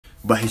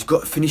but he's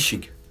got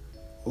finishing.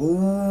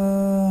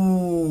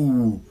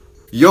 Ooh.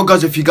 Yo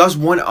guys, if you guys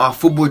want our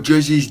football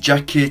jerseys,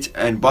 jackets,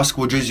 and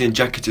basketball jerseys and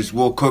jackets as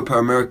well, Copa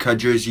America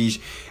jerseys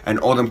and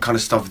all them kind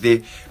of stuff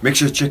there, make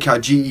sure to check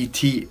out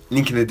GET,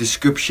 link in the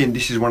description.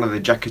 This is one of the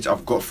jackets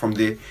I've got from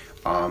there.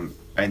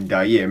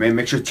 Yeah man,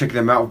 make sure to check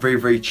them out.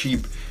 Very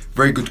cheap,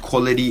 very good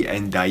quality,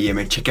 and yeah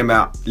man, check them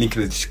out, link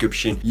in the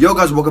description. Yo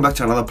guys, welcome back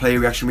to another player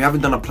reaction. We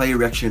haven't done a player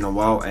reaction in a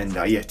while, and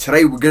yeah,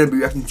 today we're going to be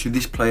reacting to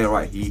this player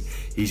right here.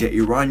 He's an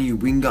Iranian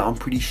winger, I'm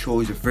pretty sure.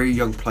 He's a very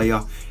young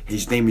player.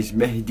 His name is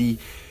Mehdi.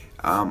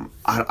 I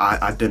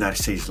don't know how to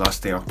say his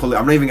last name. I'm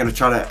not even gonna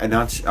try to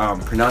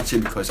pronounce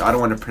it, because I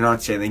don't want to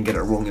pronounce it and then get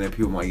it wrong and then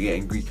people might get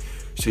angry.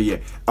 So yeah,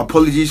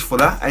 apologies for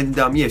that. And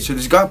yeah, so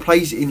this guy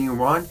plays in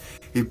Iran.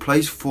 He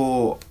plays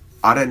for,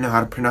 I don't know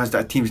how to pronounce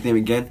that team's name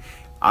again.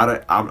 I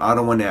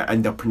don't want to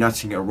end up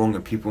pronouncing it wrong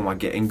and people might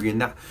get angry in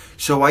that.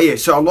 So yeah,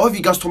 so a lot of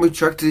you guys told me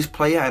to react to this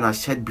player, and I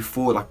said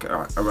before, like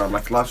around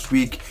like last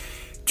week,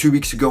 2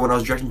 weeks ago, when I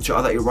was reacting to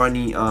other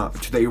Irani,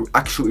 to the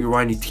actual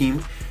Irani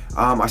team,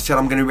 I said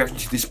I'm going to react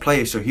to this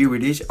player. So here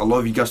it is. A lot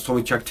of you guys told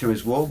me to react to him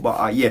as well.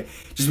 But yeah,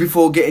 just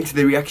before we get into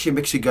the reaction,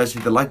 make sure you guys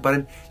hit the like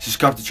button,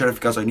 subscribe to the channel if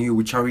you guys are new.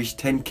 We're trying to reach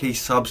 10k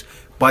subs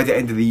by the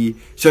end of the year.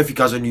 So if you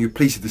guys are new,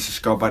 please hit the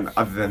subscribe button.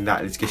 Other than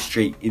that, let's get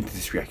straight into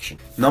this reaction.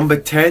 Number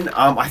 10,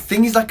 I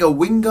think he's like a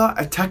winger,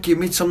 attacking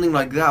mid, something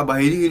like that.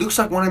 But he looks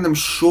like one of them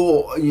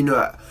short, you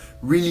know,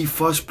 really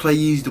fast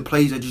players. The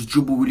players that just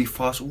dribble really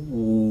fast.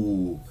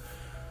 Ooh,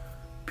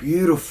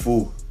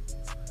 beautiful.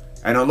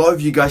 And a lot of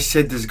you guys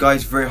said this guy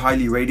is very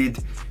highly rated,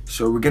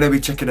 so we're going to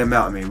be checking him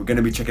out, man. We're going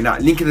to be checking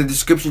out. Link in the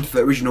description to the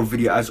original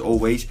video as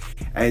always.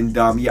 And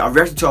yeah, I've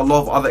reacted to a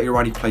lot of other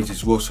Irani players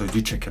as well, so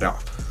do check it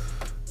out.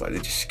 But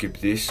let's just skip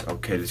this.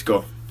 Okay, let's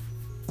go.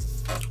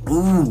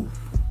 Ooh.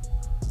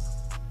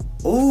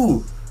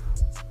 Ooh.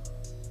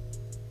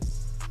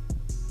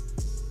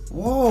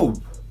 Whoa.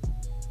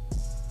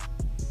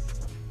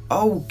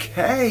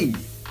 Okay.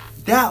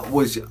 That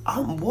was,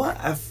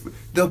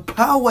 the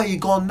power he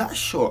got on that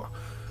shot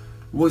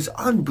was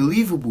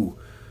unbelievable.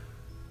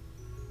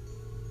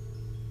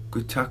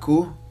 Good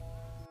tackle.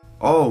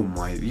 Oh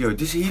my, yo,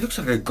 he looks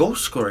like a goal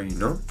scorer, you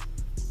know.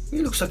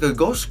 He looks like a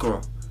goal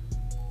scorer.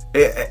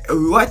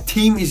 What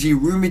team is he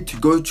rumored to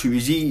go to?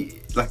 Is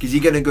he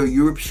gonna go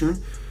Europe soon?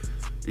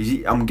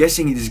 I'm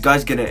guessing this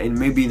guy's gonna, and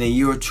maybe in a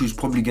year or two, is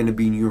probably gonna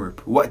be in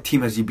Europe. What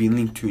team has he been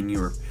linked to in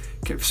Europe?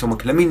 Okay, if someone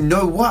can let me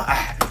know. What?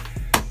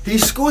 He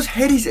scores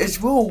headers as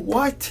well.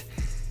 What?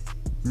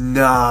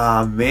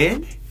 Nah,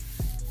 man.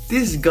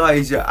 This guy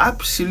is an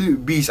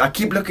absolute beast. I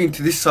keep looking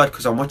to this side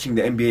because I'm watching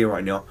the NBA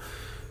right now.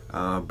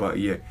 But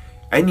yeah.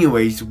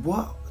 Anyways,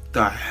 what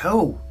the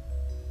hell?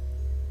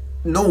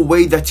 No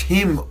way that's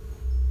him.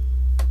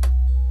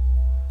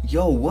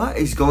 Yo, what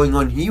is going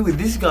on here with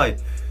this guy?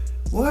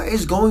 What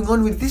is going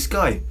on with this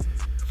guy?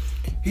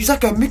 He's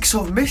like a mix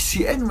of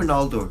Messi and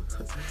Ronaldo.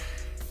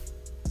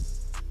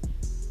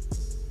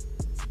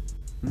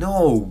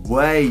 No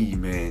way,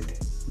 man.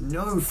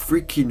 No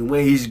freaking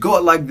way. He's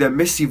got like the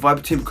Messi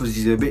vibe to him because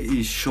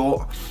he's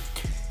short,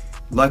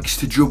 likes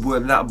to dribble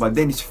and that, but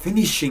then his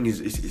finishing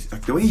is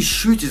like, the way he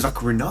shoots is like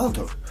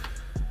Ronaldo.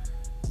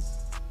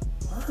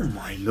 Oh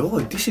my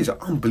lord, this is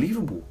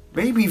unbelievable.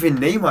 Maybe even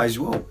Neymar as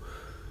well.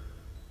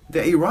 The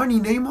Irani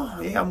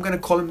Neymar, yeah, I'm gonna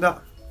call him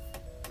that.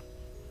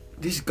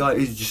 This guy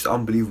is just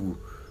unbelievable.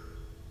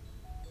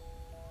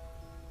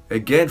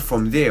 Again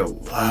from there,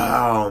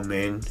 wow,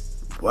 man,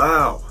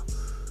 wow.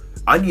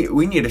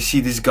 We need to see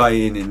this guy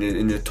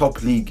in the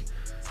top league.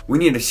 We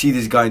need to see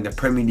this guy in the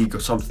Premier League or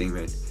something,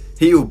 man.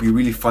 He will be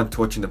really fun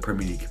to watch in the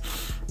Premier League.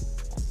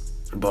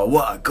 But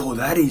what a goal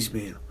that is,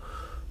 man.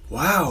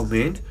 Wow,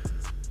 man.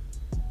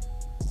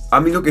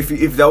 I mean, look, if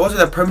that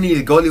wasn't a Premier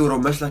League goal, he would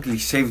have most likely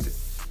saved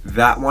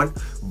that one.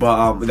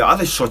 But the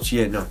other shots,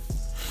 yeah,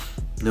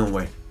 no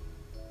way.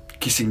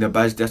 Kissing the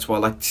badge, that's what I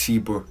like to see,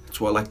 bro.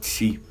 That's what I like to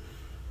see.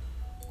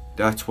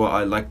 That's what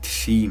I like to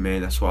see,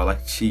 man. That's what I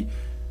like to see.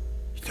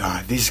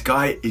 This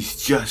guy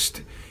is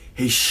just,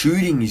 his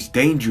shooting is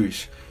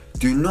dangerous.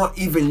 Do not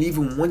even leave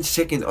him 1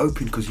 second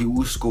open, because he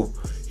will score.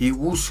 He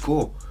will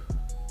score.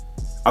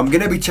 I'm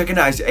going to be checking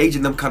out his age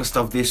and them kind of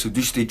stuff there, so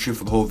do stay tuned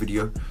for the whole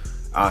video.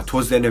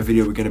 Towards the end of the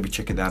video, we're going to be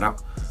checking that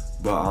out.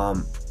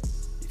 But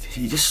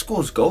he just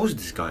scores goals,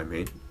 this guy,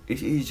 man.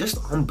 He's just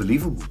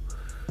unbelievable.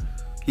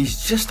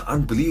 He's just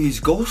unbelievable. His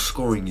goal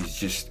scoring is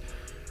just,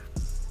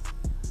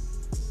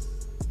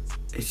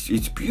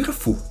 it's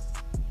beautiful.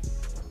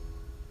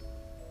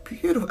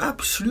 Beautiful,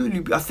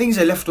 absolutely. I think he's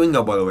a left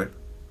winger, by the way.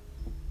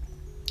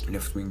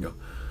 Left winger.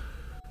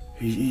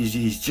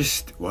 He's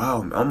just,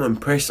 wow. I'm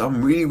impressed.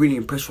 I'm really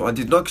impressed. I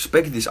did not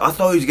expect this. I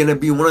thought he was gonna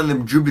be one of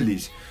them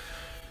dribblers,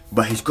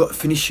 but he's got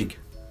finishing.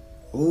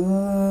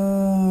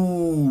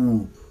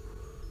 Ooh,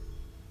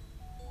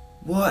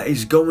 what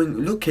is going?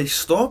 Look, he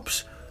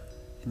stops.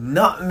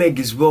 Nutmeg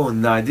as well.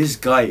 Nah, this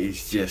guy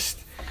is just,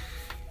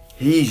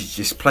 he's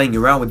just playing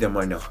around with them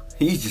right now.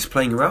 He's just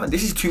playing around.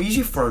 This is too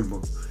easy for him,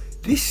 bro.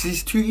 This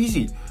is too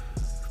easy.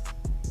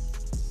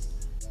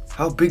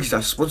 How big is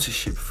that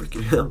sponsorship?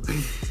 Freaking hell.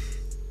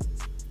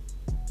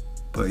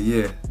 But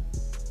yeah,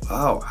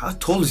 wow, how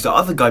tall is the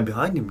other guy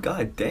behind him?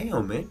 God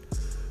damn, man.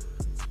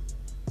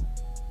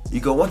 You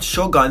got one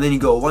short guy and then you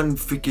got one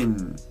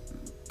freaking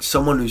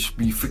someone who's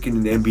be freaking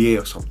in the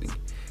NBA or something.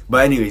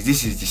 But anyways,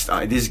 this is just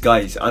this guy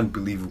is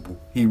unbelievable.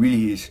 He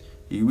really is.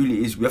 He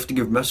really is. We have to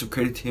give massive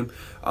credit to him.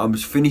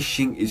 His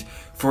finishing is,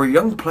 for a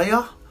young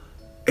player,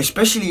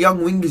 especially young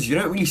wingers, you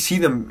don't really see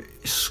them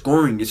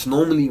scoring. It's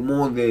normally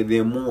more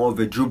they're more of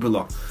a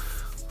dribbler,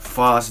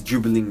 fast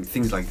dribbling,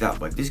 things like that.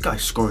 But this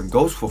guy's scoring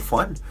goals for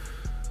fun.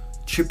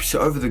 Chips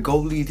it over the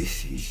goalie.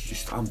 This is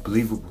just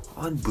unbelievable.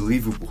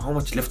 Unbelievable. How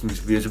much left in this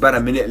video? There's about a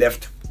minute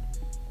left.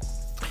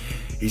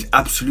 He's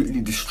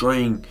absolutely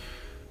destroying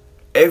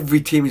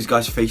every team this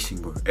guy's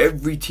facing, bro.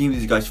 Every team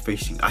this guy's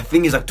facing. I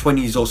think he's like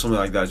 20 years old, something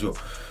like that as well.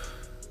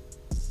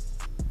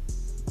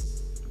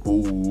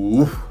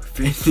 Oh,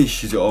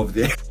 finishes it over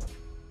there.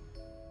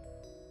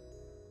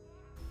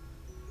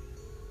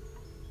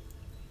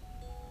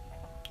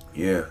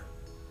 Yeah.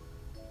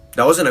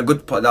 That wasn't a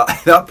good pass.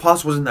 That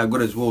pass wasn't that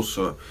good as well,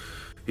 so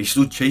he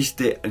still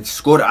chased it and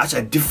scored it. That's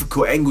a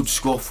difficult angle to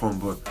score from,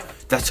 bro.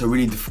 That's a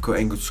really difficult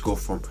angle to score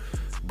from.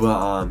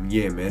 But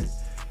yeah, man.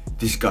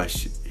 This guy,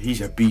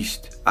 he's a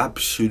beast.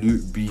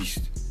 Absolute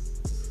beast.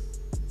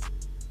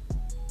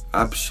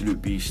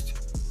 Absolute beast.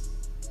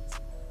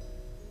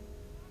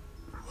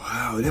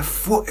 Wow, left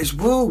foot as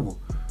well.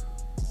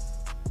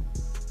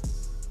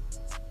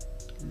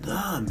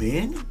 Nah,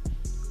 man.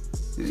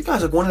 This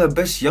guy's like one of the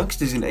best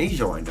youngsters in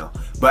Asia right now.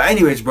 But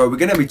anyways, bro, we're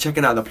gonna be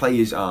checking out the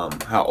players,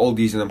 how old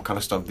he is and them kind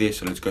of stuff there.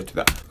 So let's go to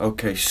that.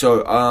 Okay,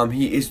 so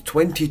he is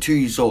 22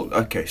 years old.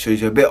 Okay, so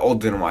he's a bit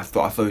older than what I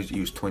thought. I thought he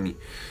was 20.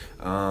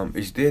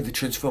 Is there the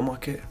transfer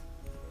market?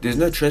 There's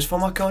no transfer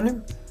market on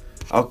him?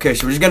 Okay,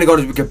 so we're just gonna go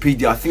to his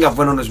Wikipedia. I think I've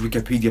went on his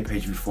Wikipedia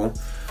page before.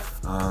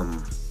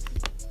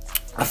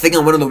 I think I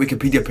went on the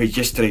Wikipedia page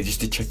yesterday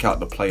just to check out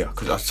the player,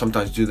 because I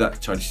sometimes do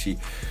that, try to see,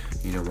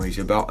 you know, what he's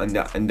about and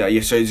that.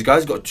 Yeah, so this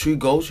guy's got 2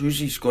 goals. Who's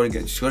he scored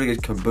against? He scored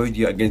against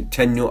Cambodia, against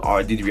 10-0. Oh,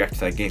 I did react to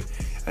that game.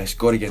 And he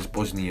scored against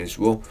Bosnia as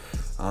well.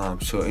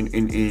 So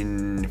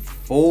in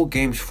 4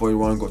 games for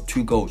Iran, got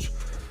 2 goals.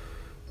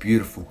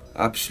 Beautiful,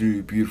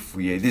 absolutely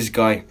beautiful. Yeah, this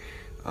guy,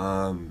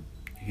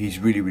 he's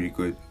really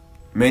good.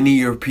 Many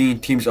European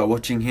teams are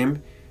watching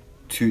him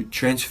to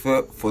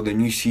transfer for the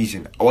new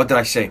season. What did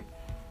I say?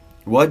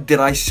 What did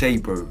I say,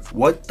 bro?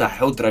 What the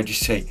hell did I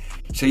just say?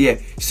 So yeah,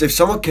 so if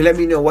someone can let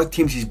me know what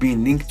teams he's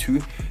being linked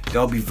to,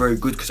 that'll be very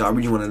good, because I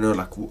really want to know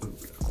like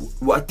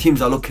what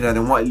teams are looking at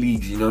and what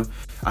leagues, you know.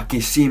 I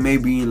can see him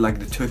maybe in like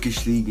the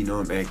Turkish league, you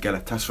know,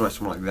 Galatasaray,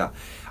 something like that.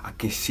 I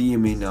can see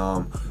him in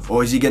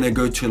or is he gonna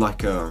go to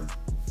like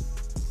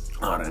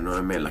I don't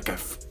know, man, like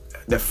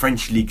the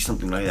French league,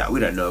 something like that. We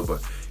don't know,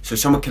 but so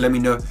someone can let me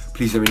know.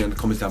 Please let me know in the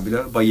comments down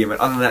below. But yeah, man,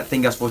 other than that,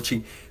 thank you guys for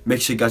watching. Make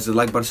sure you guys hit the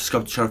like button,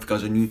 subscribe to the channel if you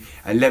guys are new,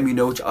 and let me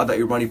know which other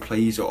Irani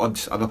players or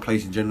other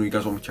players in general you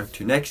guys want me to check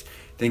to next.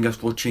 Thank you guys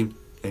for watching,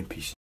 and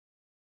peace.